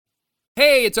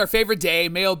Hey, it's our favorite day,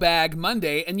 Mailbag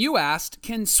Monday, and you asked,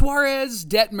 can Suarez,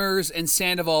 Detmers, and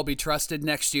Sandoval be trusted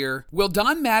next year? Will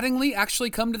Don Mattingly actually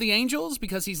come to the Angels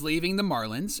because he's leaving the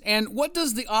Marlins? And what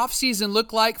does the offseason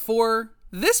look like for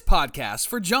this podcast,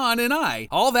 for John and I?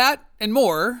 All that and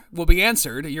more will be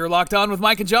answered. You're Locked On with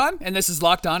Mike and John, and this is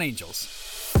Locked On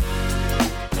Angels.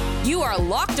 You are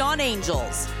Locked On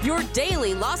Angels, your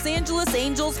daily Los Angeles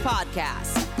Angels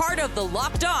podcast. Part of the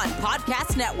Locked On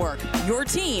Podcast Network, your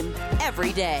team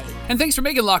every day. And thanks for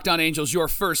making Locked On Angels your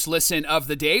first listen of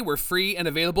the day. We're free and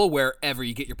available wherever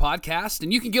you get your podcast.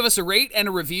 And you can give us a rate and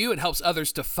a review. It helps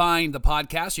others to find the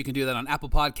podcast. You can do that on Apple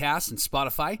Podcasts and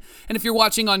Spotify. And if you're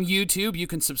watching on YouTube, you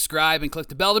can subscribe and click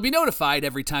the bell to be notified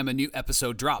every time a new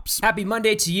episode drops. Happy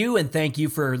Monday to you, and thank you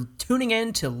for tuning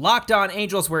in to Locked On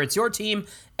Angels, where it's your team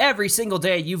every single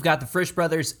day. You've got the Frisch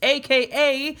Brothers,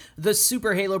 a.k.a. the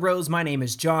Super Halo Bros. My name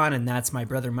is John, and that's my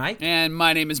brother Mike. And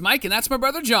my name is Mike, and that's my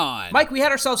brother John. Mike, we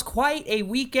had ourselves quite a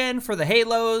weekend for the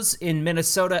Halos in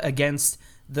Minnesota against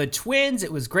the Twins.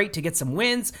 It was great to get some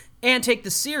wins and take the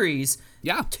series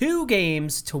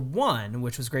 2-1,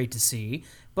 which was great to see.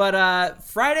 But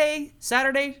Friday,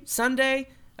 Saturday, Sunday,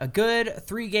 a good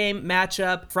 3-game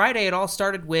matchup. Friday, it all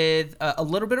started with a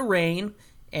little bit of rain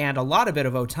and a lot of bit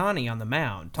of Ohtani on the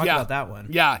mound. Talk about that one.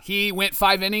 Yeah, he went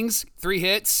 5 innings, 3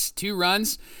 hits, 2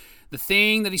 runs. The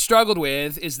thing that he struggled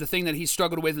with is the thing that he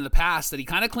struggled with in the past that he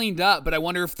kind of cleaned up, but I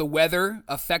wonder if the weather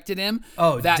affected him.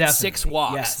 Oh, that definitely. 6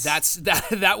 walks. Yes.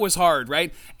 That was hard,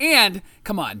 right? And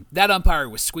come on, that umpire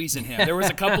was squeezing him. There was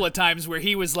a couple of times where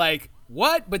he was like,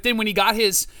 what? But then when he got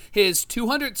his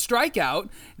 200th strikeout,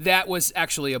 that was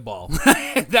actually a ball.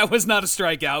 That was not a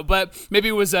strikeout, but maybe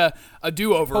it was a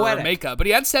do-over or a makeup. But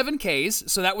he had 7 Ks,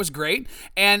 so that was great.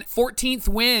 And 14th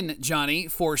win, Johnny,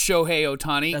 for Shohei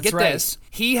Ohtani. That's Get right. this.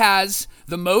 He has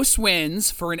the most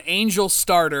wins for an Angel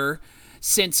starter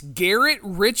since Garrett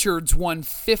Richards won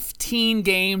 15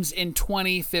 games in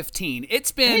 2015.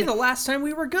 It's been the last time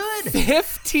we were good.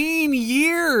 15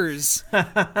 years.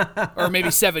 Or maybe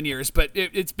 7 years, but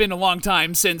it's been a long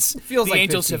time since feels the like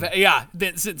Angels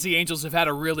 15. since the Angels have had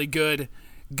a really good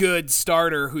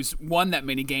starter who's won that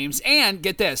many games. And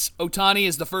get this, Ohtani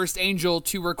is the first Angel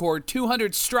to record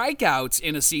 200 strikeouts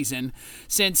in a season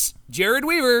since Jared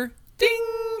Weaver. Ding!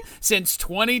 Since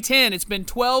 2010, it's been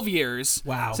 12 years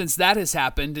since that has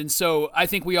happened, and so I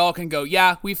think we all can go,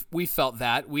 yeah, we've felt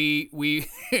that, we've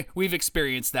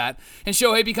experienced that, and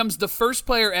Shohei becomes the first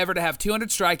player ever to have 200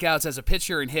 strikeouts as a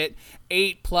pitcher and hit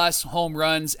 8+ home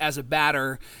runs as a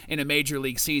batter in a major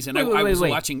league season. I was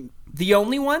watching the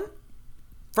only one,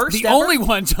 the only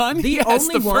one, John. The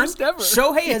only one. First ever.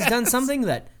 Shohei has done something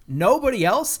that nobody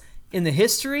else in the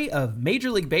history of Major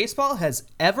League Baseball has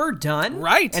ever done.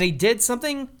 Right. And he did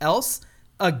something else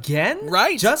again.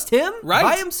 Right. Just him? Right.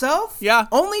 By himself? Yeah.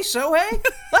 Only Shohei?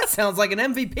 That sounds like an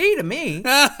MVP to me.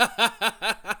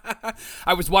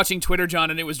 I was watching Twitter,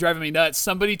 John, and it was driving me nuts.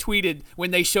 Somebody tweeted,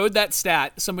 when they showed that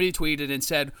stat, somebody tweeted and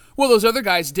said, well, those other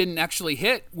guys didn't actually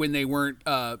hit when they weren't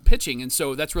pitching, and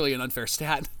so that's really an unfair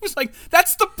stat. It was like,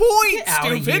 that's the point, Get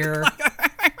out of stupid. here.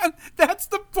 That's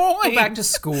the point. Go back to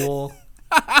school.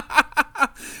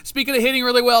 Speaking of hitting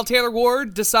really well, Taylor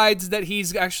Ward decides that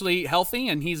he's actually healthy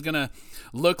and he's going to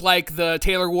look like the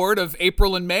Taylor Ward of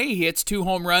April and May. He hits 2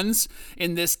 home runs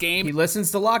in this game. He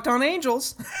listens to Locked On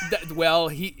Angels. Well,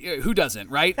 who doesn't,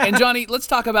 right? And Johnny, let's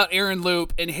talk about Aaron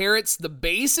Loup. Inherits the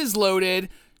bases loaded,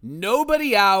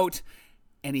 nobody out,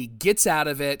 and he gets out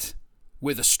of it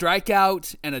with a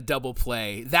strikeout and a double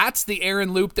play. That's the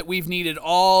Aaron Loup that we've needed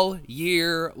all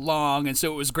year long, and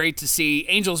so it was great to see.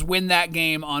 Angels win that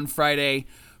game on Friday,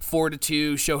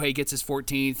 4-2. Shohei gets his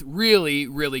 14th. Really,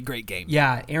 really great game.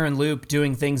 Yeah, Aaron Loup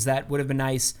doing things that would have been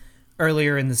nice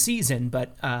earlier in the season,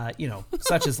 but,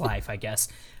 such is life, I guess.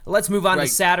 Let's move on to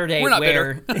Saturday. We're not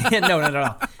bitter. No, not at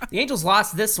all. The Angels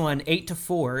lost this one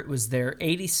 8-4. It was their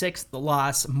 86th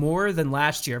loss, more than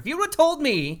last year. If you would have told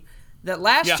me that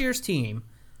last year's team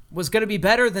was going to be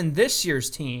better than this year's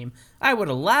team, I would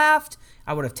have laughed.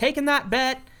 I would have taken that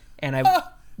bet, and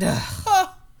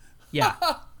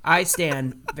I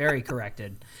stand very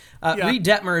corrected. Reed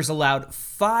Detmers allowed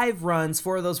 5 runs.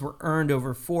 4 of those were earned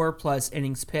over 4+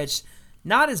 innings pitched.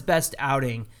 Not his best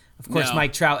outing. Of course,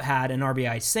 Mike Trout had an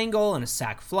RBI single and a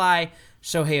sac fly.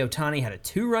 Shohei Ohtani had a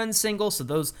 2-run single. So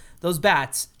those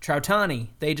bats, Troutani,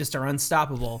 they just are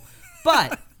unstoppable.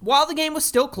 But while the game was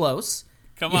still close,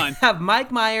 you have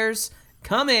Mike Myers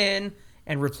come in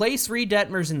and replace Reed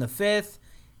Detmers in the 5th.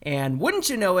 And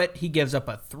wouldn't you know it, he gives up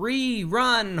a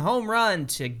 3-run home run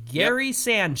to Gary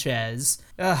Sanchez.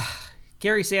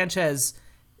 Gary Sanchez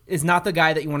is not the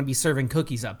guy that you want to be serving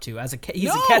cookies up to.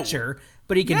 He's a catcher,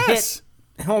 but he can hit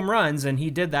home runs, and he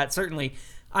did that certainly.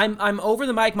 I'm over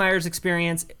the Mike Myers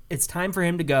experience. It's time for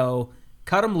him to go.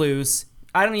 Cut him loose.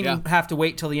 I don't even have to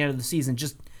wait till the end of the season.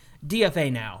 Just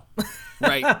DFA now.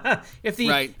 Right. If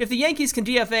the Yankees can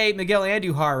DFA Miguel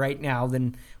Andujar right now,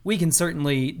 then we can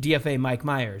certainly DFA Mike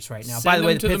Myers right now. Send by the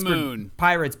way, the Pittsburgh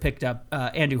Pirates picked up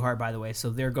Andujar, by the way, so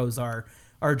there goes our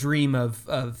dream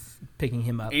of picking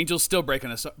him up. Angels still breaking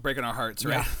our hearts,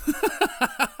 right? Yeah.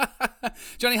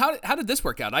 Johnny, how did this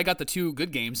work out? I got the 2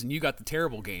 good games, and you got the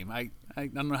terrible game. I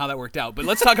don't know how that worked out, but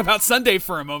let's talk about Sunday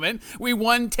for a moment. We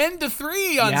won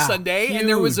 10-3 on Sunday, huge. And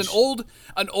there was an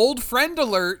old friend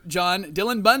alert. John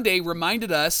Dylan Bundy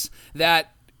reminded us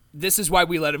that this is why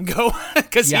we let him go,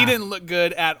 because he didn't look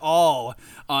good at all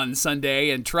on Sunday,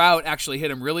 and Trout actually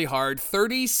hit him really hard.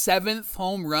 37th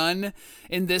home run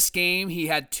in this game. He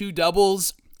had 2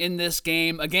 doubles in this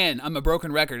game. Again, I'm a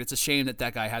broken record. It's a shame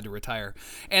that guy had to retire.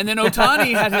 And then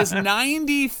Ohtani had his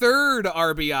 93rd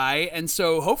RBI, and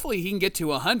so hopefully he can get to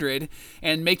 100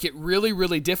 and make it really,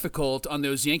 really difficult on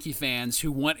those Yankee fans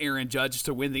who want Aaron Judge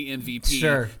to win the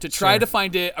MVP to try to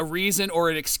find a reason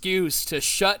or an excuse to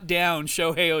shut down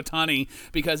Shohei Ohtani,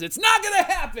 because it's not going to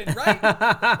happen,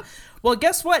 right? Well,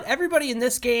 guess what? Everybody in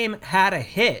this game had a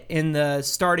hit in the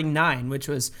starting 9, which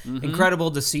was incredible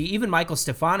to see. Even Michael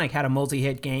Stefanik had a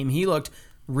multi-hit game. He looked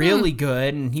really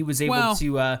good, and he was able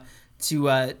to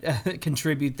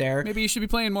contribute there. Maybe you should be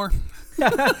playing more.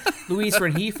 Luis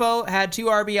Rengifo had 2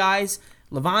 RBIs.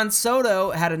 Livan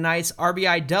Soto had a nice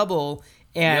RBI double.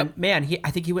 And, man,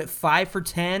 I think he went 5 for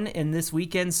 10 in this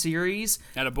weekend series.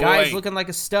 Attaboy. Guy's looking like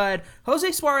a stud.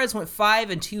 Jose Suarez went 5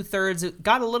 2/3. It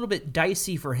got a little bit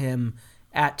dicey for him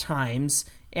at times,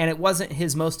 and it wasn't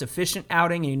his most efficient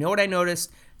outing. And you know what I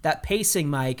noticed? That pacing,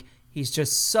 Mike, he's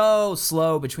just so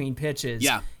slow between pitches.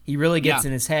 Yeah. He really gets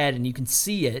in his head, and you can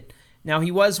see it. Now,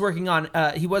 he was working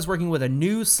with a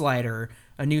new slider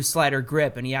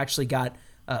grip, and he actually got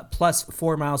plus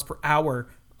 4 miles per hour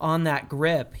on that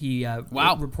grip. He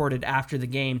reported after the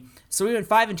game. So he went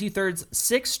 5 2/3,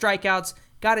 6 strikeouts,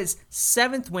 got his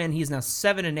 7th win. He's now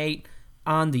 7-8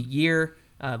 on the year,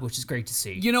 which is great to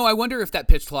see. You know, I wonder if that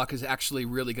pitch clock is actually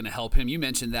really going to help him. You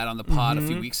mentioned that on the pod a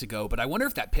few weeks ago, but I wonder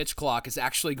if that pitch clock is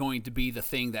actually going to be the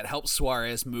thing that helps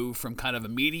Suarez move from kind of a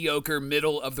mediocre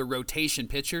middle of the rotation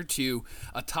pitcher to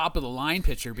a top of the line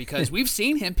pitcher, because we've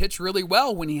seen him pitch really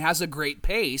well when he has a great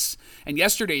pace. And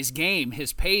yesterday's game,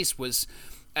 his pace was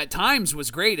at times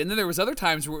was great, and then there was other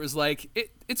times where it was like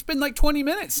it's been like 20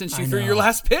 minutes since you threw your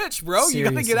last pitch, bro. Seriously. You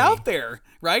got to get out there,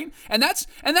 right? And that's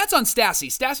on Stassi.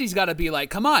 Stassi's got to be like,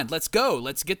 come on, let's go,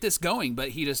 let's get this going.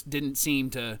 But he just didn't seem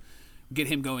to get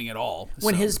him going at all.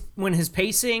 When his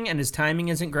pacing and his timing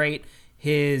isn't great,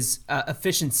 his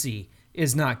efficiency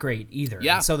is not great either.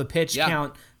 Yeah. And so the pitch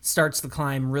count starts to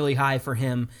climb really high for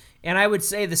him. And I would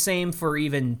say the same for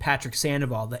even Patrick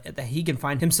Sandoval, that he can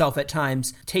find himself at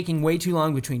times taking way too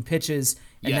long between pitches,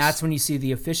 and that's when you see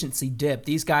the efficiency dip.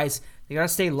 These guys, they got to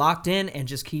stay locked in and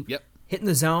just keep hitting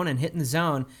the zone,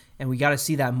 and we got to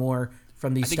see that more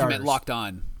from these starters. I think you meant locked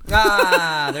on.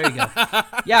 There you go.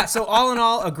 Yeah, so all in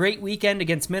all, a great weekend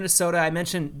against Minnesota. I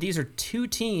mentioned these are 2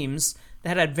 teams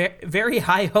that had very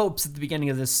high hopes at the beginning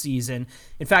of this season.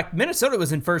 In fact, Minnesota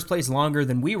was in first place longer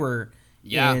than we were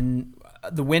in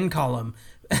the win column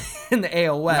in the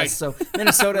AL West. Right. So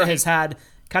Minnesota has had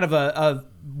kind of a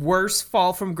worse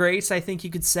fall from grace, I think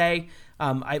you could say.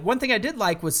 One thing I did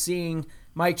like was seeing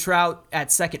Mike Trout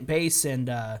at second base and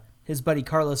his buddy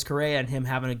Carlos Correa and him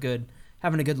having a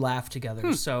good laugh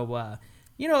together. So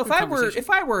if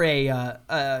I were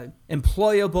a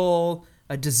employable,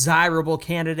 a desirable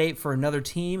candidate for another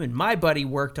team, and my buddy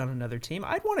worked on another team,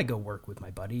 I'd want to go work with my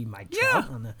buddy Mike Trout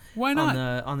why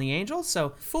not? on the Angels.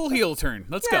 So full heel turn.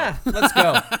 Let's go. Let's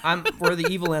go. We're the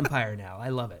evil empire now. I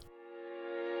love it.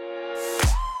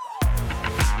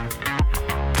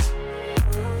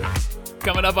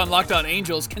 Coming up on Locked On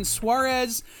Angels, can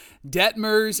Suarez,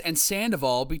 Detmers, and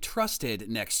Sandoval be trusted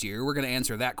next year? We're going to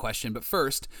answer that question. But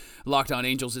first, Locked On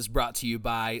Angels is brought to you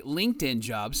by LinkedIn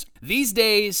Jobs. These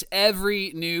days,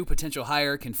 every new potential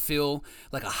hire can feel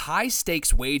like a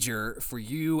high-stakes wager for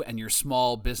you and your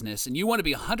small business. And you want to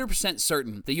be 100%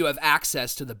 certain that you have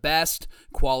access to the best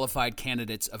qualified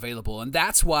candidates available. And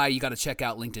that's why you got to check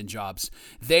out LinkedIn Jobs.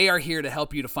 They are here to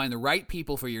help you to find the right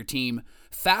people for your team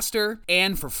faster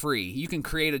and for free. You can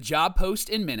create a job post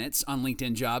in minutes on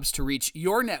LinkedIn Jobs podcast to reach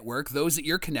your network, those that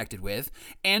you're connected with,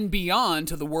 and beyond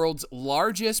to the world's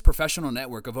largest professional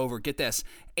network of over, get this,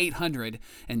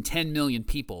 810 million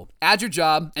people. Add your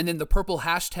job and then the purple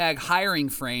hashtag hiring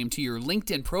frame to your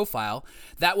LinkedIn profile.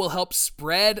 That will help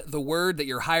spread the word that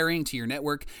you're hiring to your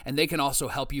network, and they can also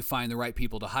help you find the right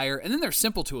people to hire. And then there's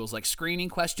simple tools like screening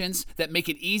questions that make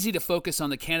it easy to focus on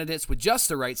the candidates with just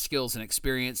the right skills and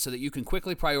experience so that you can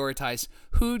quickly prioritize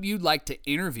who you'd like to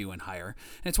interview and hire.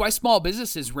 And it's why small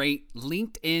businesses rate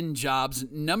LinkedIn Jobs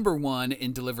 #1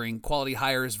 in delivering quality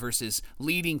hires versus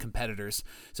leading competitors.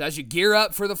 So as you gear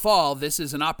up for the fall, this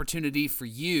is an opportunity for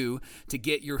you to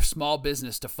get your small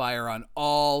business to fire on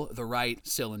all the right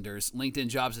cylinders. LinkedIn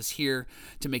Jobs is here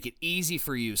to make it easy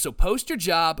for you. So post your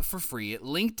job for free at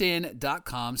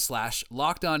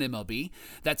linkedin.com/LockedOnMLB.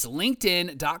 That's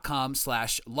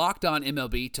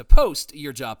linkedin.com/LockedOnMLB to post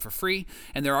your job for free.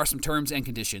 And there are some terms and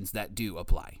conditions that do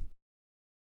apply.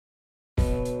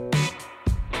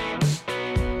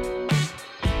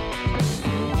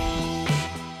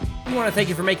 We want to thank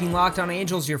you for making Locked On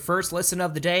Angels your first listen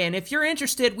of the day. And if you're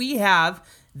interested, we have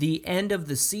the end of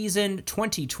the season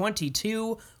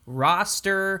 2022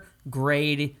 roster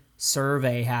grade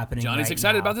survey happening. Johnny's right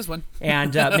excited now. about this one.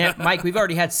 And man, Mike, we've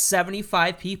already had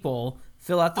 75 people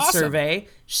fill out the survey,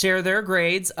 share their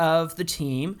grades of the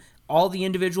team, all the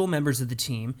individual members of the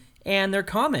team, and their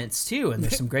comments too. And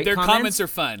there's some great their comments. comments are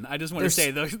fun. I just want to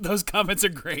say those comments are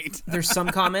great. There's some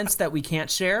comments that we can't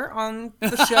share on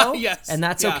the show. Yes. And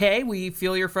that's okay. We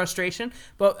feel your frustration.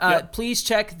 But please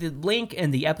check the link in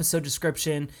the episode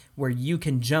description where you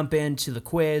can jump into the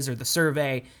quiz or the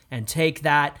survey and take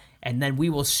that. And then we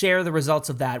will share the results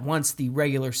of that once the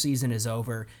regular season is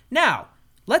over. Now,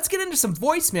 let's get into some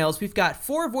voicemails. We've got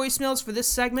 4 voicemails for this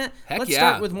segment. Let's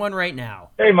start with one right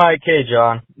now. Hey, Mike. Hey,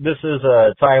 John. This is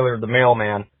Tyler, the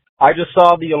mailman. I just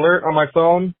saw the alert on my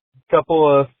phone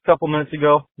a couple minutes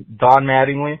ago. Don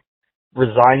Mattingly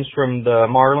resigns from the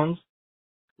Marlins.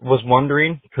 Was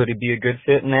wondering, could he be a good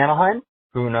fit in Anaheim?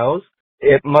 Who knows?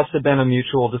 It must have been a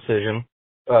mutual decision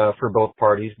for both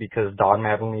parties because Don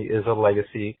Mattingly is a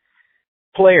legacy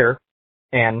player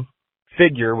and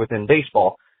figure within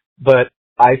baseball. But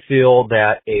I feel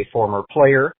that a former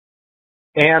player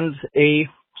and a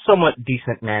somewhat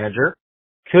decent manager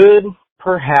could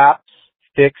perhaps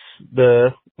fix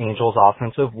the Angels'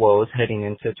 offensive woes heading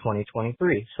into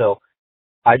 2023. So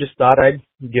I just thought I'd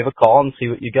give a call and see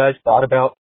what you guys thought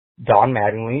about Don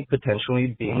Mattingly potentially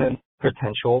being a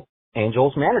potential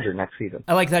Angels manager next season.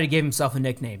 I like that he gave himself a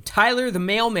nickname. Tyler the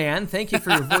Mailman, thank you for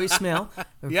your voicemail.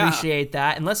 Appreciate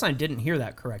that. Unless I didn't hear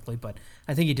that correctly, but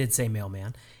I think he did say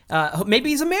mailman. Maybe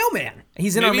he's a mailman.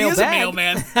 He's in our mailbag.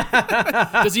 Maybe he is a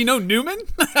mailman. Does he know Newman?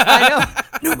 I know.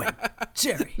 Newman.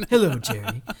 Jerry. Hello,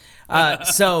 Jerry.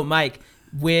 So, Mike,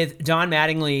 with Don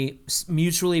Mattingly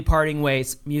mutually parting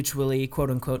ways, mutually, quote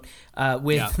unquote,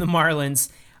 with the Marlins,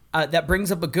 that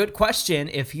brings up a good question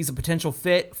if he's a potential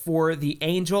fit for the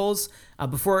Angels.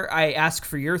 Before I ask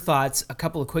for your thoughts, a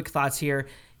couple of quick thoughts here.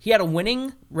 He had a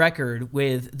winning record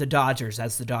with the Dodgers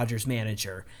as the Dodgers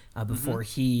manager before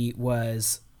he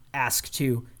was asked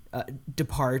to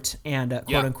depart and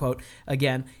quote unquote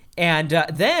again. And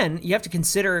then you have to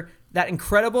consider that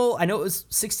incredible, I know it was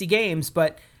 60 games,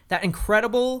 but that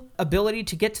incredible ability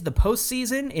to get to the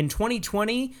postseason in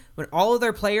 2020 when all of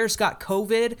their players got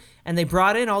COVID and they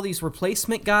brought in all these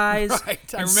replacement guys. Right,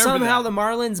 and somehow the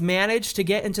Marlins managed to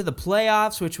get into the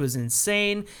playoffs, which was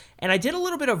insane. And I did a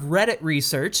little bit of Reddit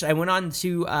research. I went on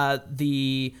to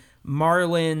the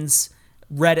Marlins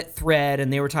Reddit thread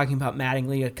and they were talking about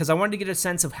Mattingly because I wanted to get a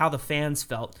sense of how the fans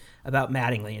felt about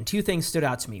Mattingly. And 2 things stood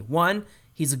out to me. One,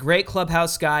 he's a great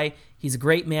clubhouse guy. He's a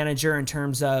great manager in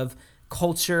terms of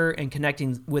culture and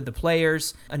connecting with the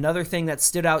players. Another thing that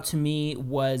stood out to me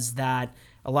was that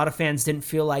a lot of fans didn't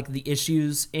feel like the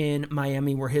issues in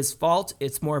Miami were his fault.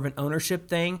 It's more of an ownership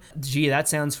thing. Gee, that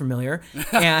sounds familiar.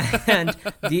 And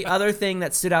the other thing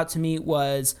that stood out to me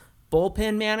was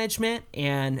bullpen management,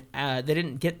 and they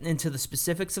didn't get into the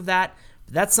specifics of that.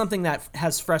 That's something that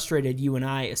has frustrated you and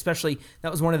I, especially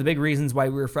that was one of the big reasons why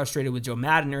we were frustrated with Joe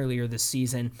Maddon earlier this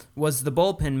season was the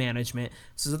bullpen management.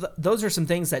 So those are some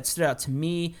things that stood out to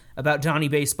me about Donnie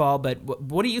Baseball, but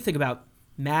what do you think about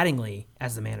Mattingly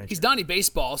as the manager? He's Donnie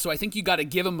Baseball, so I think you got to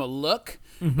give him a look.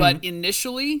 Mm-hmm. But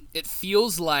initially, it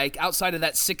feels like, outside of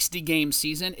that 60-game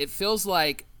season, it feels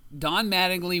like Don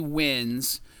Mattingly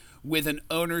wins with an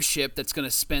ownership that's going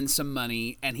to spend some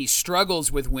money, and he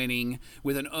struggles with winning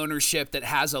with an ownership that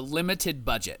has a limited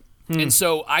budget. And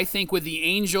so I think with the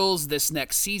Angels this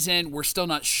next season, we're still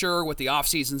not sure what the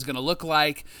offseason is going to look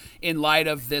like in light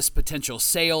of this potential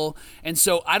sale. And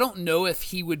so I don't know if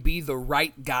he would be the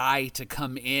right guy to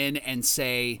come in and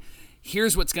say,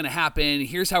 here's what's going to happen,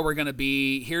 here's how we're going to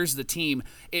be, here's the team.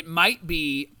 It might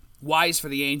be wise for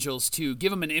the Angels to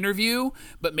give him an interview,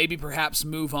 but maybe perhaps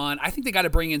move on. I think they got to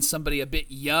bring in somebody a bit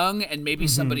young and maybe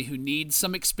somebody who needs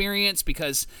some experience,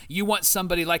 because you want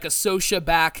somebody like a Scioscia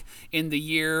back in the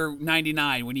year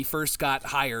 99 when he first got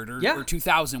hired, or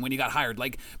 2000 when he got hired.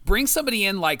 Like, bring somebody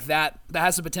in like that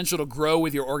has the potential to grow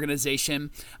with your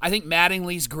organization. I think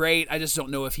Mattingly's great. I just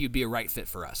don't know if he'd be a right fit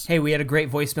for us. Hey, we had a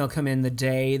great voicemail come in the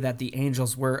day that the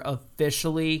Angels were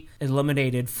officially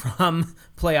eliminated from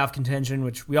playoff contention,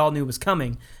 which we all knew was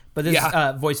coming, but this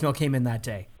voicemail came in that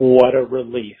day. What a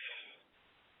relief.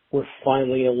 We're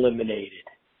finally eliminated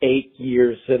 8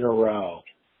 years in a row,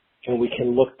 and we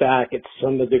can look back at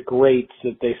some of the greats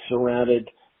that they surrounded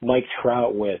Mike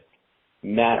Trout with: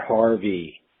 Matt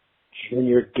Harvey,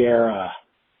 Junior Guerra,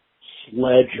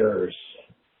 Sledgers.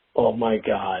 Oh my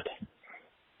God.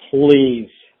 Please,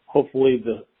 hopefully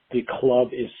the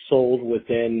club is sold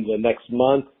within the next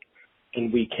month,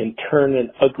 and we can turn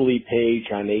an ugly page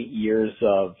on 8 years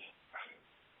of,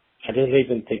 I don't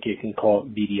even think you can call it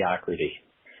mediocrity.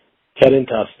 Ted and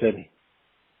Dustin,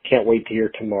 can't wait to hear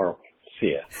tomorrow.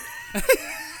 See ya.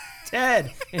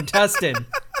 Ted and Dustin,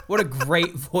 what a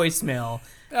great voicemail.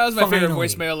 That was my favorite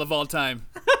voicemail of all time.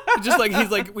 Just like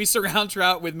he's like, we surround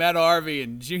Trout with Matt Harvey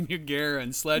and Junior Guerra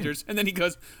and Sledgers, and then he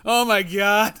goes, "Oh my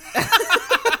God."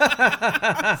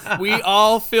 We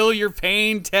all feel your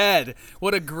pain, Ted.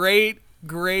 What a great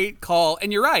call.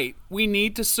 And you're right. We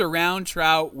need to surround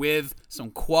Trout with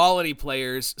some quality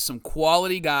players, some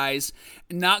quality guys,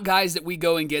 not guys that we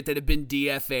go and get that have been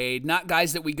DFA'd, not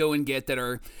guys that we go and get that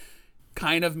are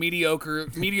kind of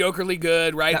mediocrely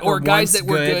good, right? Or guys that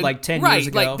were good like 10 years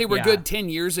ago. Like they were good 10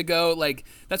 years ago. Like,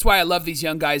 that's why I love these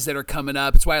young guys that are coming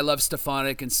up. It's why I love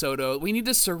Stefanik and Soto. We need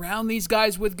to surround these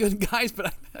guys with good guys,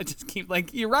 but I just keep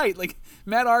like, you're right. Like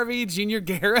Matt Harvey, Junior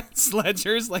Guerra,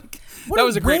 Sledgers, like that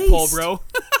was a great pull, bro.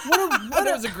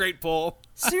 That was a great pull.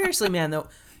 Seriously, man, though.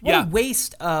 What a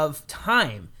waste of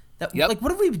time. Like,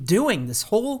 what have we been doing this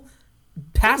whole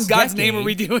past God's decade? name are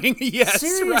we doing? Yes.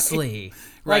 Seriously.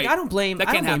 Right. Like, I don't blame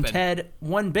happen. Ted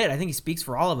one bit. I think he speaks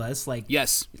for all of us. Like,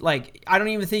 yes. Like, I don't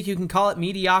even think you can call it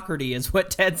mediocrity, is what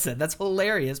Ted said. That's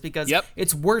hilarious, because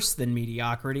it's worse than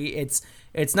mediocrity.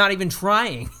 It's not even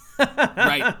trying.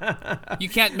 Right. You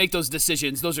can't make those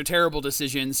decisions. Those are terrible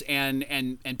decisions,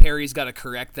 and Perry's got to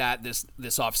correct that this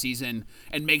offseason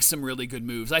and make some really good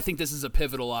moves. I think this is a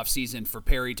pivotal offseason for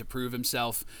Perry to prove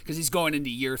himself, because he's going into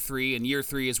year 3, and year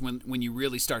 3 is when you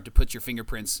really start to put your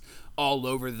fingerprints all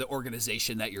over the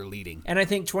organization that you're leading. And I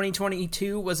think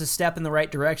 2022 was a step in the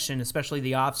right direction, especially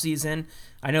the offseason.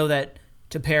 I know that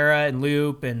Tepera and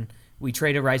Loop, and we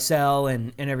traded Rysel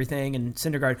and everything, and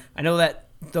Syndergaard. I know that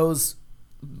those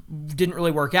didn't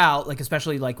really work out, like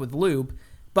especially like with Loop,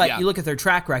 but you look at their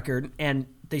track record and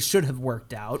they should have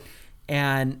worked out,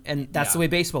 and that's the way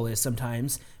baseball is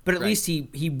sometimes. But at least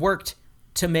he worked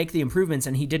to make the improvements,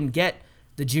 and he didn't get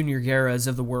the Junior Guerras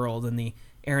of the world and the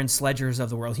Aaron Sledgers of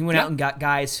the world. He went out and got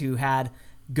guys who had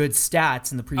good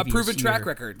stats in the previous year. A proven track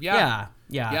record. Yeah.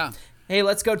 Hey,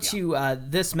 let's go to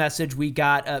this message. We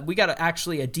got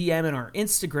actually a DM in our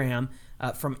Instagram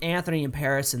from Anthony in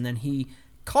Paris, and then he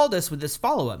called us with this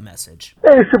follow-up message.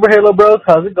 Hey, Super Halo Bros.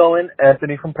 How's it going?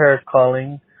 Anthony from Paris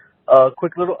calling.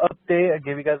 Quick little update. I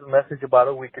gave you guys a message about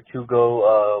a week or two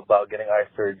ago about getting eye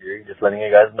surgery. Just letting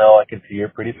you guys know I can see your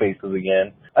pretty faces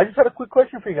again. I just had a quick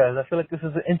question for you guys. I feel like this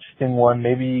is an interesting one.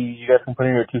 Maybe you guys can put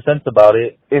in your 2 cents about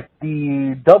it. If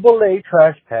the AA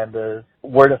Trash Pandas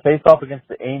were to face off against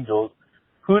the Angels,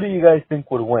 who do you guys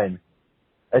think would win?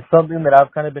 It's something that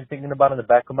I've kind of been thinking about in the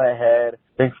back of my head.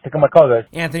 Thanks for taking my call, guys.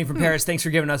 Anthony from Paris, thanks for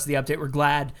giving us the update. We're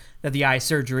glad that the eye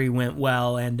surgery went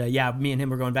well. And me and him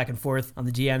were going back and forth on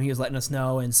the DM. He was letting us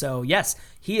know. And so, yes,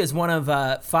 he is one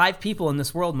of 5 people in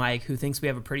this world, Mike, who thinks we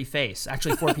have a pretty face.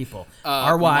 Actually, 4 people.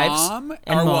 Our wives.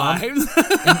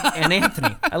 And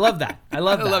Anthony. I love that. I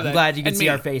love that. I'm glad you can see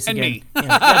our face again. Me.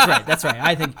 Yeah, that's right.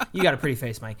 I think you got a pretty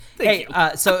face, Mike. Thank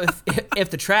you. So if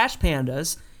the Trash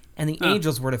Pandas and the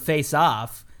Angels were to face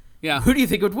off, who do you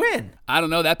think would win? I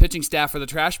don't know. That pitching staff for the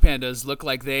Trash Pandas look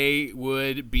like they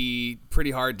would be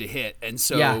pretty hard to hit. And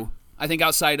so I think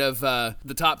outside of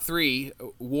the top 3,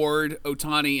 Ward,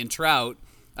 Ohtani, and Trout,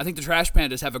 I think the Trash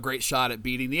Pandas have a great shot at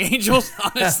beating the Angels,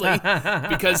 honestly,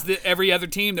 because every other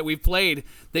team that we've played,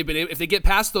 they've been, if they get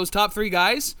past those top 3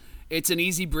 guys, it's an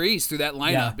easy breeze through that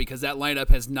lineup because that lineup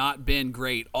has not been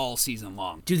great all season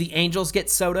long. Do the Angels get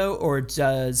Soto, or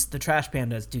does the Trash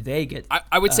Pandas, do they get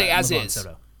I would say as Livan is.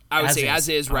 Soto? I would say as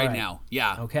is right now.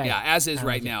 Yeah. Okay. Yeah, as is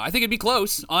right now. I think it'd be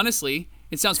close, honestly.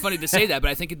 It sounds funny to say that, but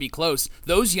I think it'd be close.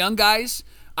 Those young guys,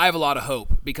 I have a lot of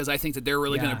hope because I think that they're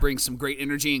really going to bring some great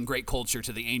energy and great culture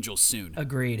to the Angels soon.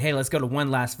 Agreed. Hey, let's go to one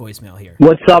last voicemail here.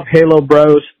 What's up, Halo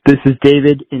Bros? This is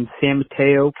David in San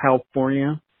Mateo,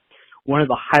 California. One of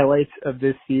the highlights of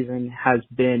this season has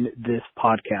been this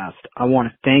podcast. I want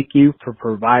to thank you for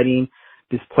providing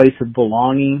this place of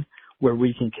belonging where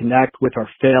we can connect with our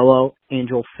fellow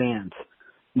Angel fans.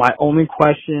 My only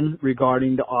question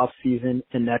regarding the off season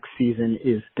and next season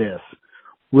is this.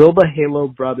 Will the Halo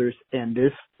Brothers and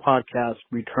this podcast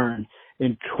return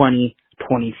in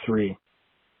 2023?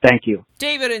 Thank you.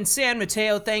 David in San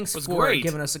Mateo, thanks for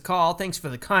giving us a call. Thanks for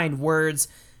the kind words.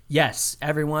 Yes,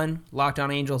 everyone, Locked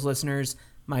On Angels listeners,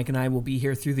 Mike and I will be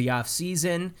here through the off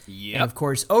season. Yep. And of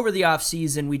course, over the off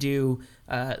season, we do.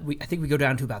 I think we go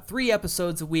down to about 3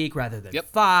 episodes a week rather than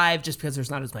 5, just because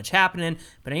there's not as much happening.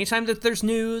 But anytime that there's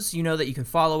news, you know that you can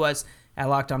follow us at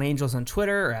Locked On Angels on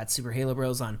Twitter or at Super Halo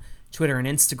Bros on Twitter and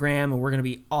Instagram, and we're going to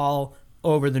be all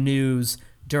over the news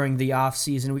during the off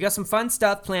season. We got some fun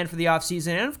stuff planned for the off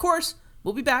season, and of course,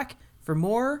 we'll be back for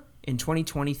more in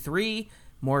 2023.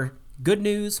 More good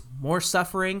news, more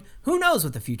suffering. Who knows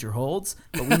what the future holds,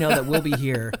 but we know that we'll be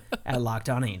here at Locked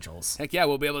On Angels. Heck yeah,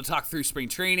 we'll be able to talk through spring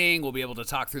training. We'll be able to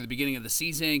talk through the beginning of the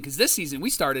season because this season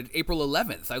we started April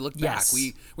 11th. I looked back.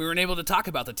 We weren't able to talk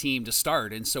about the team to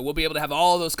start, and so we'll be able to have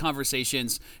all those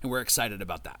conversations, and we're excited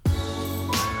about that.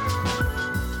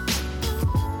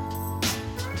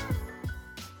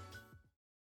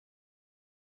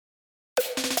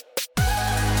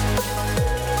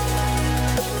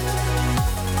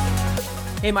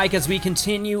 Hey, Mike, as we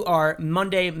continue our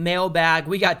Monday mailbag,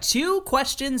 we got 2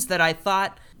 questions that I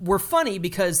thought were funny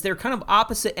because they're kind of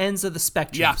opposite ends of the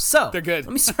spectrum. Yeah, so they're good.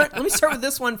 Let me start with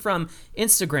this one from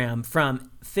Instagram,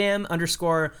 from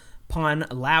Fim_Ponlawith.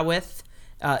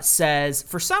 Says,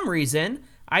 for some reason,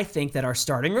 I think that our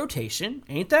starting rotation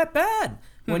ain't that bad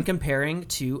when comparing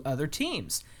to other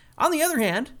teams. On the other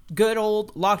hand, good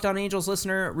old Locked On Angels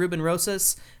listener Ruben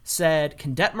Rosas said,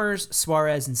 can Detmers,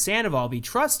 Suarez, and Sandoval be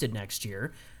trusted next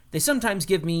year? They sometimes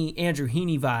give me Andrew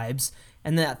Heaney vibes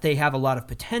and that they have a lot of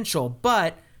potential,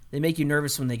 but they make you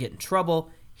nervous when they get in trouble.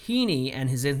 Heaney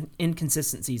and his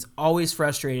inconsistencies always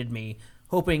frustrated me,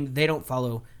 hoping they don't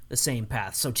follow the same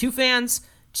path. So 2 fans,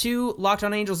 2 Locked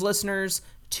On Angels listeners,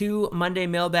 2 Monday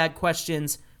mailbag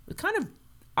questions with kind of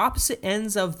opposite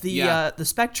ends of the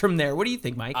spectrum there. What do you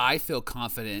think, Mike? I feel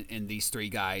confident in these 3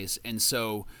 guys, and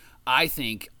so I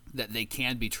think that they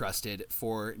can be trusted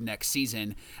for next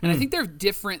season. And I think they're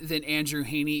different than Andrew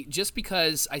Heaney just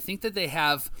because I think that they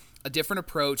have a different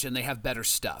approach and they have better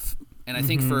stuff. And I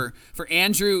think for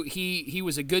Andrew, he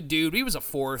was a good dude. He was a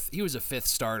 5th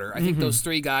starter. I think those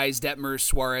 3 guys, Detmers,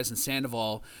 Suarez, and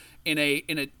Sandoval, in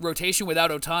a rotation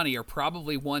without Ohtani are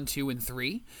probably 1, 2, and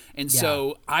 3. And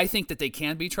so I think that they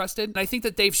can be trusted. And I think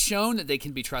that they've shown that they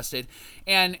can be trusted.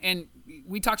 And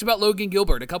we talked about Logan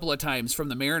Gilbert a couple of times from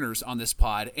the Mariners on this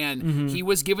pod. And he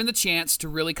was given the chance to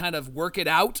really kind of work it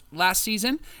out last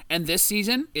season. And this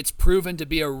season, it's proven to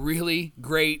be a really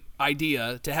great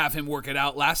idea to have him work it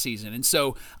out last season. And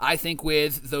so I think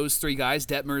with those 3 guys,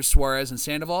 Detmers, Suarez, and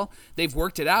Sandoval, they've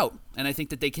worked it out. And I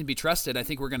think that they can be trusted. I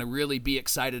think we're going to really be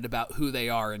excited about who they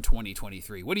are in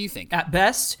 2023. What do you think? At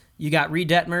best, you got Reed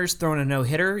Detmers throwing a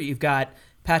no-hitter. You've got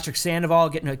Patrick Sandoval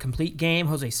getting a complete game.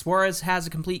 Jose Suarez has a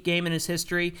complete game in his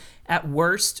history. At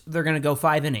worst, they're going to go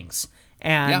 5 innings.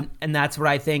 And that's what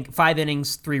I think. 5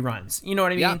 innings, 3 runs. You know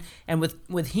what I mean? Yeah. And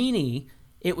with Heaney,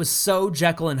 it was so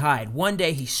Jekyll and Hyde. One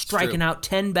day he's striking out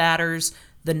 10 batters.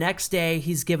 The next day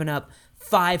he's given up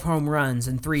 5 home runs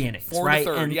in 3 innings. 4 right?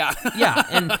 to 3rd,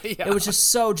 and it was just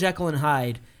so Jekyll and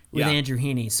Hyde with Andrew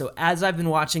Heaney. So as I've been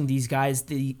watching these guys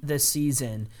this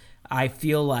season, I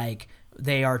feel like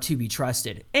they are to be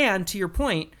trusted. And to your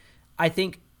point, I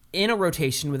think in a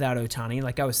rotation without Ohtani,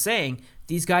 like I was saying,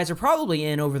 these guys are probably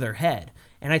in over their head.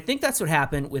 And I think that's what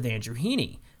happened with Andrew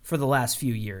Heaney for the last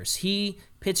few years. He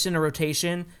pitched in a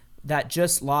rotation that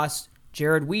just lost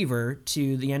Jared Weaver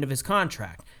to the end of his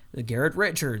contract. Garrett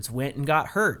Richards went and got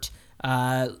hurt.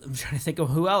 I'm trying to think of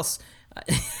who else.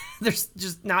 There's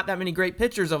just not that many great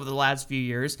pitchers over the last few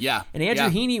years. Yeah. And Andrew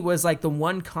Heaney was like the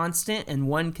one constant and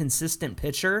one consistent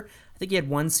pitcher. I think he had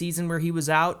one season where he was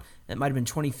out. That might have been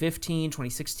 2015,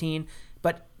 2016.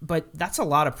 But that's a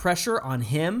lot of pressure on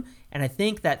him. And I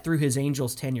think that through his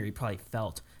Angels tenure, he probably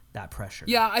felt that pressure.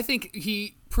 Yeah, I think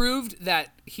he proved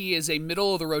that he is a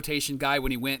middle of the rotation guy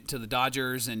when he went to the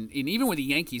Dodgers and even with the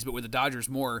Yankees, but with the Dodgers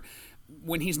more.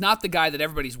 When he's not the guy that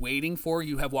everybody's waiting for,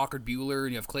 you have Walker Buehler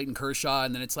and you have Clayton Kershaw,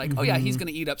 and then it's like, oh yeah, he's going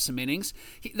to eat up some innings.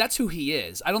 That's who he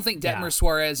is. I don't think Detmer,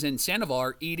 Suarez, and Sandoval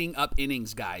are eating up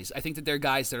innings guys. I think that they're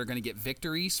guys that are going to get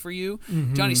victories for you.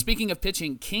 Johnny, speaking of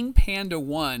pitching, King Panda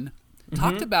 1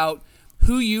 talked about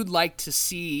who you'd like to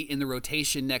see in the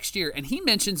rotation next year, and he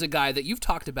mentions a guy that you've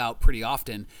talked about pretty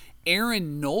often,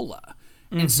 Aaron Nola.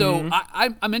 And so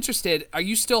I'm interested. Are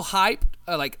you still hyped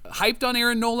on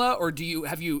Aaron Nola, or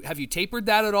have you tapered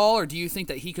that at all, or do you think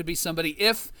that he could be somebody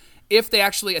if they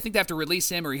actually, I think they have to release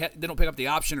him or they don't pick up the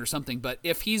option or something, but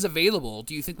if he's available,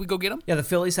 do you think we go get him? Yeah, the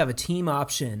Phillies have a team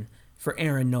option for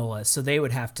Aaron Nola, so they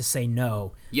would have to say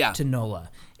no to Nola.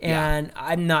 And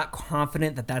I'm not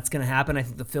confident that that's going to happen. I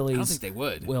think the Phillies I don't think they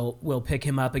would. will pick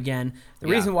him up again. The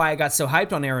reason why I got so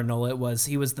hyped on Aaron Nola was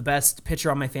he was the best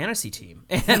pitcher on my fantasy team.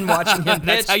 And watching him pitch,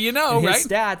 that's how you know, his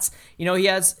stats,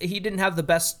 he didn't have the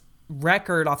best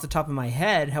record off the top of my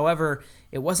head. However,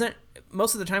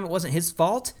 most of the time it wasn't his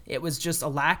fault. It was just a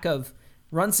lack of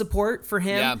run support for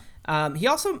him. Yeah.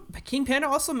 King Panda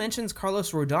also mentions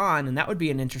Carlos Rodon, and that would be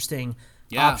an interesting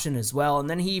option as well. And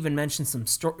then he even mentioned some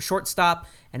shortstop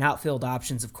and outfield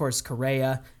options. Of course,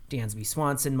 Correa, Dansby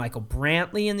Swanson, Michael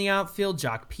Brantley in the outfield,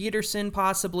 Jock Peterson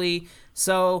possibly.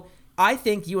 So I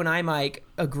think you and I, Mike,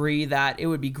 agree that it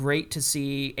would be great to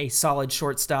see a solid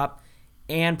shortstop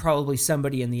and probably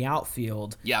somebody in the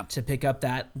outfield to pick up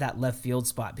that left field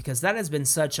spot, because that has been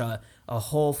such a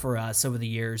hole for us over the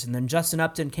years. And then Justin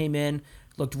Upton came in,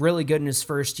 looked really good in his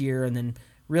first year, and then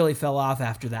really fell off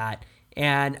after that.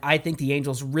 And I think the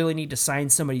Angels really need to sign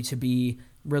somebody to be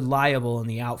reliable in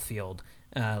the outfield,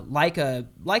 like a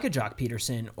Jock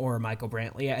Peterson or Michael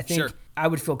Brantley. I think I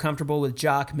would feel comfortable with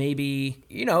Jock. Maybe,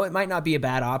 it might not be a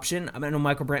bad option. I know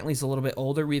Michael Brantley's a little bit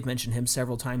older. We've mentioned him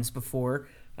several times before.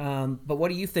 But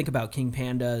what do you think about King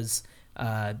Panda's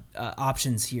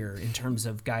options here in terms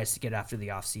of guys to get after the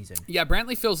offseason? Yeah,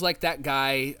 Brantley feels like that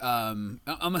guy. I'm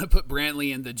going to put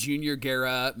Brantley in the Junior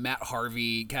Guerra, Matt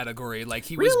Harvey category. Like,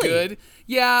 he was good.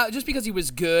 Yeah, just because he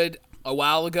was good a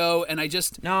while ago, and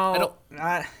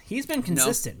he's been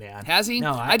consistent, man. Has he?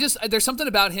 No, there's something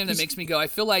about him that makes me go, I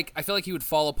feel like he would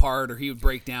fall apart or he would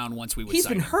break down once we would He's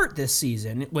sign been him. hurt this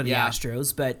season with the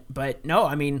Astros, but no,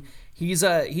 I mean, he's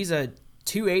a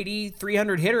 280,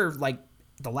 300 hitter like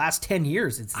the last 10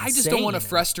 years. It's insane. I just don't want to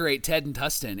frustrate Ted and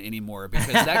Tustin anymore,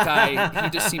 because that guy, he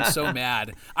just seems so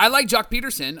mad. I like Jock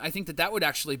Peterson. I think that would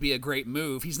actually be a great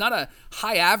move. He's not a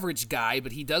high average guy,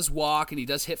 but he does walk and he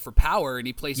does hit for power and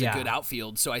he plays a good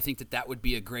outfield. So I think that would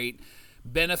be a great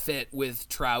benefit with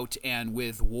Trout and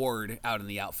with Ward out in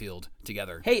the outfield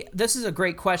together. Hey, this is a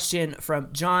great question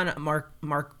from John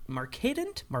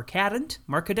Marcadent. Good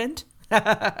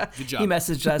job. He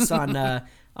messaged us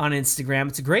on Instagram.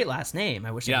 It's a great last name.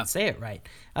 I wish I could say it right.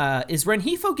 Is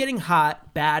Rengifo getting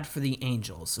hot bad for the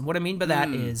Angels? And what I mean by that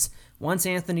is, once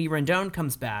Anthony Rendon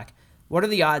comes back, what are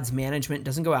the odds management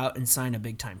doesn't go out and sign a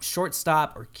big-time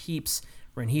shortstop or keeps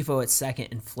Rengifo at second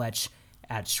and Fletch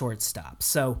at shortstop?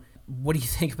 So what do you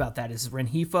think about that? Is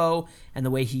Rengifo and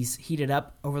the way he's heated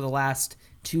up over the last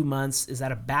 2 months, is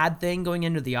that a bad thing going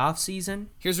into the offseason?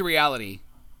 Here's the reality.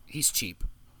 He's cheap.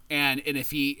 And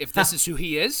if this is who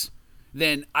he is,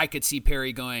 then I could see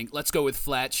Perry going, let's go with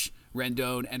Fletch,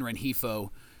 Rendon, and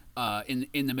Rengifo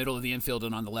in the middle of the infield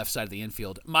and on the left side of the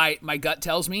infield. My gut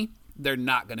tells me they're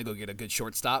not going to go get a good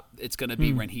shortstop. It's going to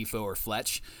be Rengifo or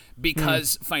Fletch,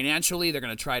 because financially they're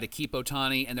going to try to keep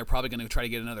Ohtani, and they're probably going to try to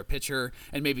get another pitcher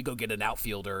and maybe go get an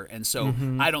outfielder. And so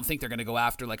I don't think they're going to go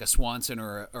after like a Swanson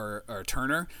or a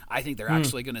Turner. I think they're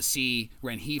actually going to see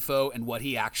Rengifo and what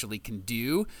he actually can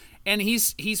do. And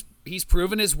he's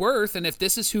proven his worth, and if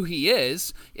this is who he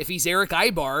is, if he's Eric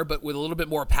Ibar but with a little bit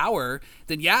more power,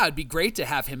 then it'd be great to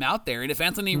have him out there. And if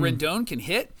Anthony Rendon can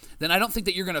hit, then I don't think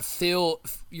that you're gonna feel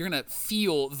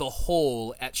the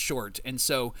hole at short. And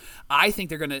so I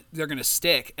think they're gonna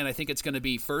stick, and I think it's gonna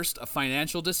be first a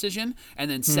financial decision,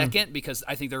 and then second, because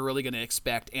I think they're really gonna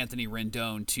expect Anthony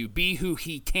Rendon to be who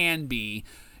he can be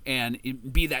and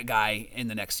be that guy in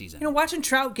the next season. Watching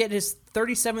Trout get his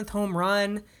 37th home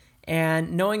run,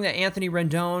 and knowing that Anthony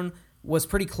Rendon was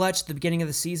pretty clutch at the beginning of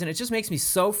the season, it just makes me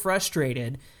so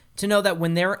frustrated to know that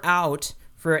when they're out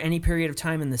for any period of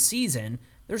time in the season,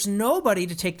 there's nobody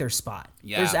to take their spot.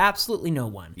 Yeah. There's absolutely no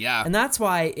one. Yeah. And that's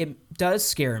why it does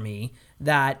scare me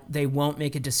that they won't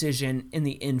make a decision in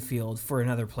the infield for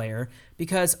another player,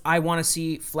 because I want to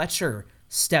see Fletcher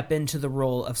step into the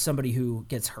role of somebody who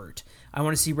gets hurt. I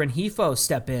want to see Rengifo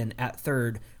step in at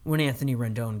third when Anthony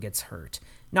Rendon gets hurt.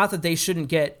 Not that they shouldn't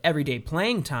get everyday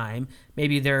playing time.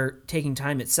 Maybe they're taking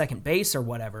time at second base or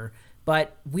whatever.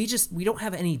 But we don't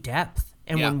have any depth.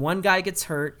 And when one guy gets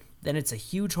hurt, then it's a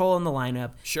huge hole in the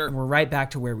lineup. Sure. And we're right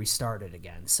back to where we started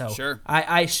again. So sure.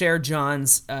 I share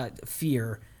John's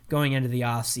fear going into the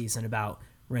offseason about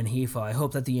Rengifo. I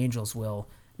hope that the Angels will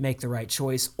make the right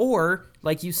choice. Or,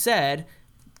 like you said,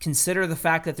 consider the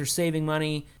fact that they're saving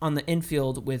money on the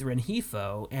infield with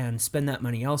Rengifo and spend that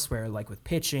money elsewhere, like with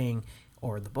pitching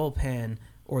or the bullpen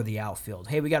or the outfield.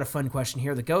 Hey, we got a fun question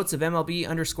here. The Goats of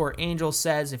MLB_Angels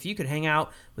says, if you could hang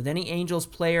out with any Angels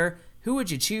player, who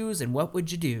would you choose and what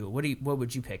would you do? What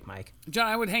would you pick, Mike? John,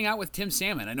 I would hang out with Tim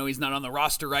Salmon. I know he's not on the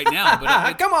roster right now,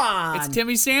 but come on, it's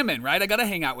Timmy Salmon, right? I got to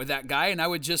hang out with that guy, and I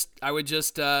would just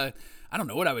I don't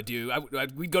know what I would do.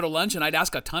 We'd go to lunch, and I'd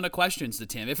ask a ton of questions to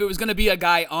Tim. If it was going to be a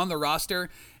guy on the roster,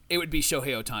 it would be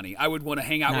Shohei Ohtani. I would want to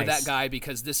hang out with that guy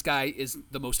because this guy is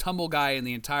the most humble guy in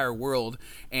the entire world,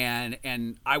 and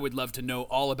I would love to know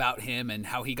all about him and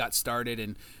how he got started,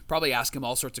 and probably ask him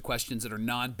all sorts of questions that are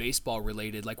non-baseball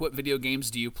related, like what video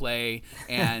games do you play,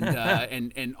 and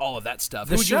and all of that stuff.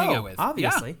 Who would you hang out with?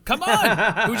 Obviously. Yeah, come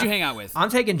on. Who would you hang out with? I'm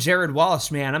taking Jared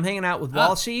Walsh, man. I'm hanging out with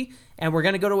Walshy, and we're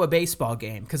going to go to a baseball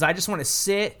game because I just want to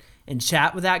sit and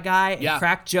chat with that guy and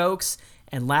crack jokes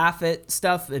and laugh at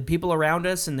stuff and people around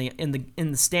us in the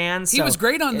stands. He was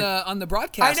great on the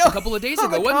broadcast a couple of days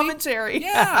ago. The commentary.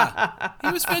 Yeah,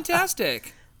 he was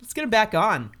fantastic. Let's get him back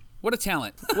on. What a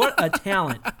talent! What a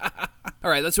talent! All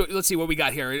right, let's see what we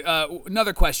got here.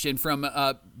 Another question from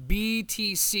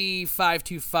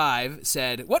BTC525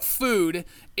 said, "What food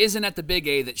isn't at the Big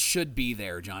A that should be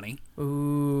there, Johnny?"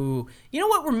 Ooh, you know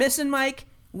what we're missing, Mike?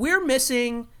 We're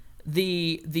missing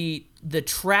the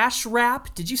trash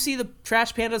wrap. Did you see the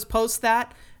Trash Pandas post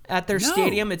that at their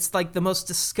stadium? It's like the most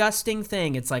disgusting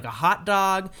thing. It's like a hot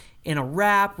dog in a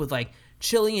wrap with like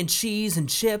chili and cheese and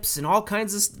chips and all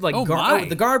kinds of like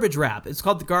the garbage wrap. It's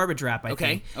called the garbage wrap, I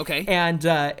think. Okay. And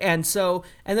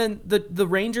then the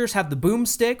Rangers have the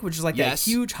boomstick, which is like a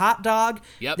huge hot dog.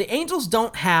 Yep. The Angels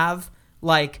don't have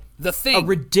like the thing. A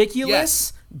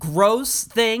ridiculous gross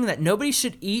thing that nobody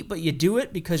should eat, but you do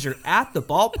it because you're at the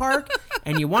ballpark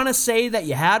and you want to say that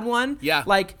you had one. Yeah.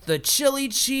 Like the chili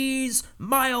cheese,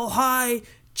 Mile High,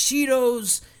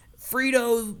 Cheetos,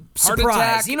 Frito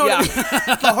surprise. You know what I mean?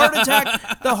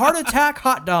 the heart attack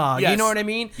hot dog. Yes. You know what I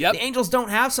mean? Yep. The Angels don't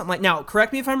have something like. Now,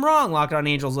 correct me if I'm wrong, Locked On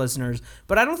Angels listeners,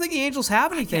 but I don't think the Angels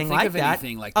have anything like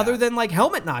that, other than like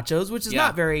helmet nachos, which is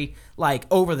not very like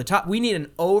over the top. We need an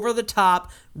over the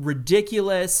top,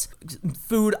 ridiculous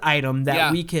food item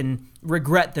that we can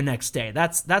regret the next day.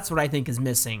 That's what I think is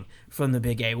missing from the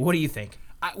Big A. What do you think?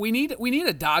 We need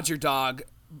a Dodger dog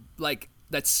like.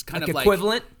 That's kind of like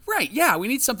equivalent, right? Yeah, we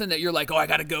need something that you're like, oh, I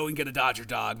got to go and get a Dodger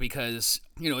dog because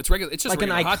it's regular. It's just like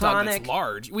regular hot dog that's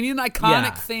large. We need an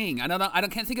iconic thing. I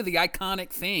can't think of the iconic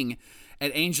thing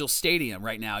at Angel Stadium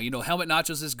right now. Helmet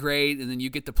nachos is great, and then you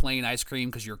get the plain ice cream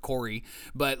because you're Corey.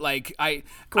 But like I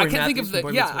can't think of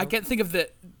I can't think of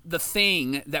the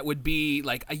thing that would be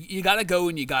like you got to go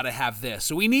and you got to have this.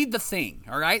 So we need the thing.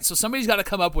 All right. So somebody's got to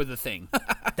come up with the thing.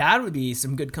 That would be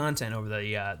some good content over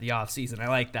the off season. I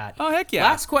like that. Oh heck yeah!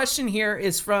 Last question here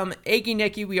is from Achy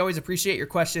Nicky. We always appreciate your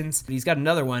questions. He's got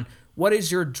another one. What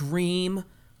is your dream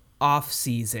off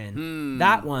season?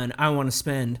 That one I want to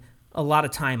spend a lot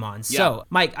of time on. Yeah. So,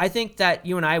 Mike, I think that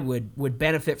you and I would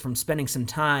benefit from spending some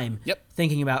time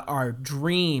thinking about our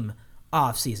dream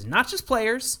off season. Not just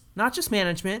players, not just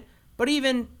management, but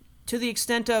even to the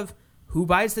extent of who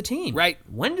buys the team. Right.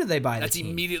 When do they buy the team?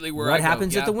 That's immediately where what I go.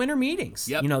 happens at the winter meetings?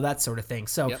 Yep. That sort of thing.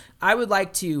 So I would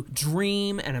like to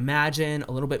dream and imagine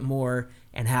a little bit more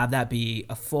and have that be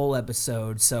a full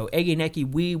episode. So, Ege Neki,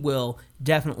 we will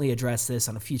definitely address this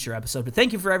on a future episode. But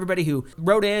thank you for everybody who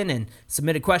wrote in and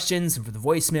submitted questions and for the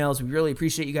voicemails. We really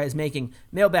appreciate you guys making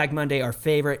Mailbag Monday our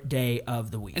favorite day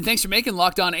of the week. And thanks for making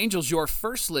Locked On Angels your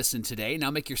first listen today.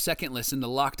 Now make your second listen to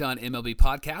Locked On MLB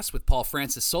Podcast with Paul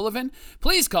Francis Sullivan.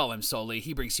 Please call him Sully.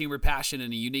 He brings humor, passion,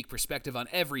 and a unique perspective on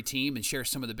every team and shares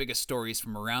some of the biggest stories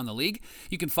from around the league.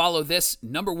 You can follow this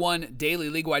 #1 daily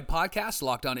league-wide podcast,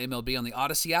 Locked On MLB, on the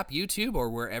Odyssey app, YouTube,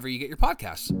 or wherever you get your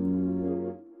podcasts.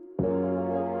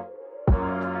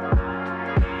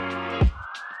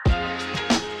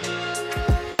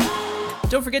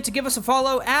 Don't forget to give us a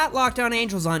follow at Locked On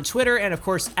Angels on Twitter and, of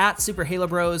course, at Super Halo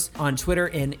Bros on Twitter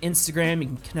and Instagram. You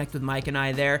can connect with Mike and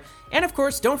I there. And, of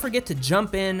course, don't forget to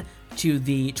jump in to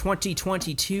the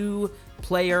 2022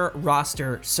 player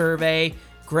roster survey.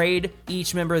 Grade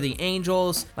each member of the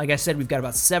Angels. Like I said, we've got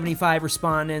about 75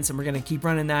 respondents, and we're going to keep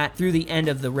running that through the end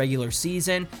of the regular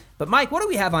season. But Mike, what do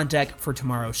we have on deck for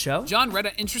tomorrow's show? John read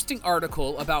an interesting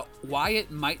article about why it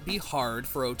might be hard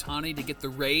for Ohtani to get the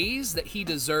raise that he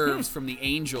deserves from the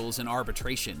Angels in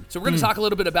arbitration. So we're going to talk a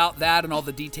little bit about that and all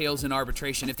the details in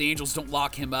arbitration. If the Angels don't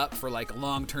lock him up for like a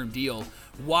long-term deal,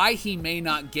 why he may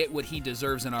not get what he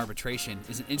deserves in arbitration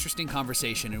is an interesting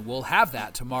conversation, and we'll have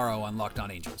that tomorrow on Locked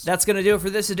On Angels. That's going to do it for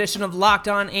this edition of Locked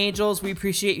On Angels. We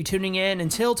appreciate you tuning in.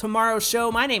 Until tomorrow's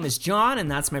show, my name is John,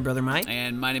 and that's my brother Mike.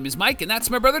 And my name is Mike, and that's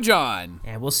my brother John.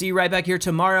 And we'll see you right back here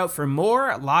tomorrow for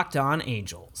more Locked On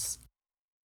Angels.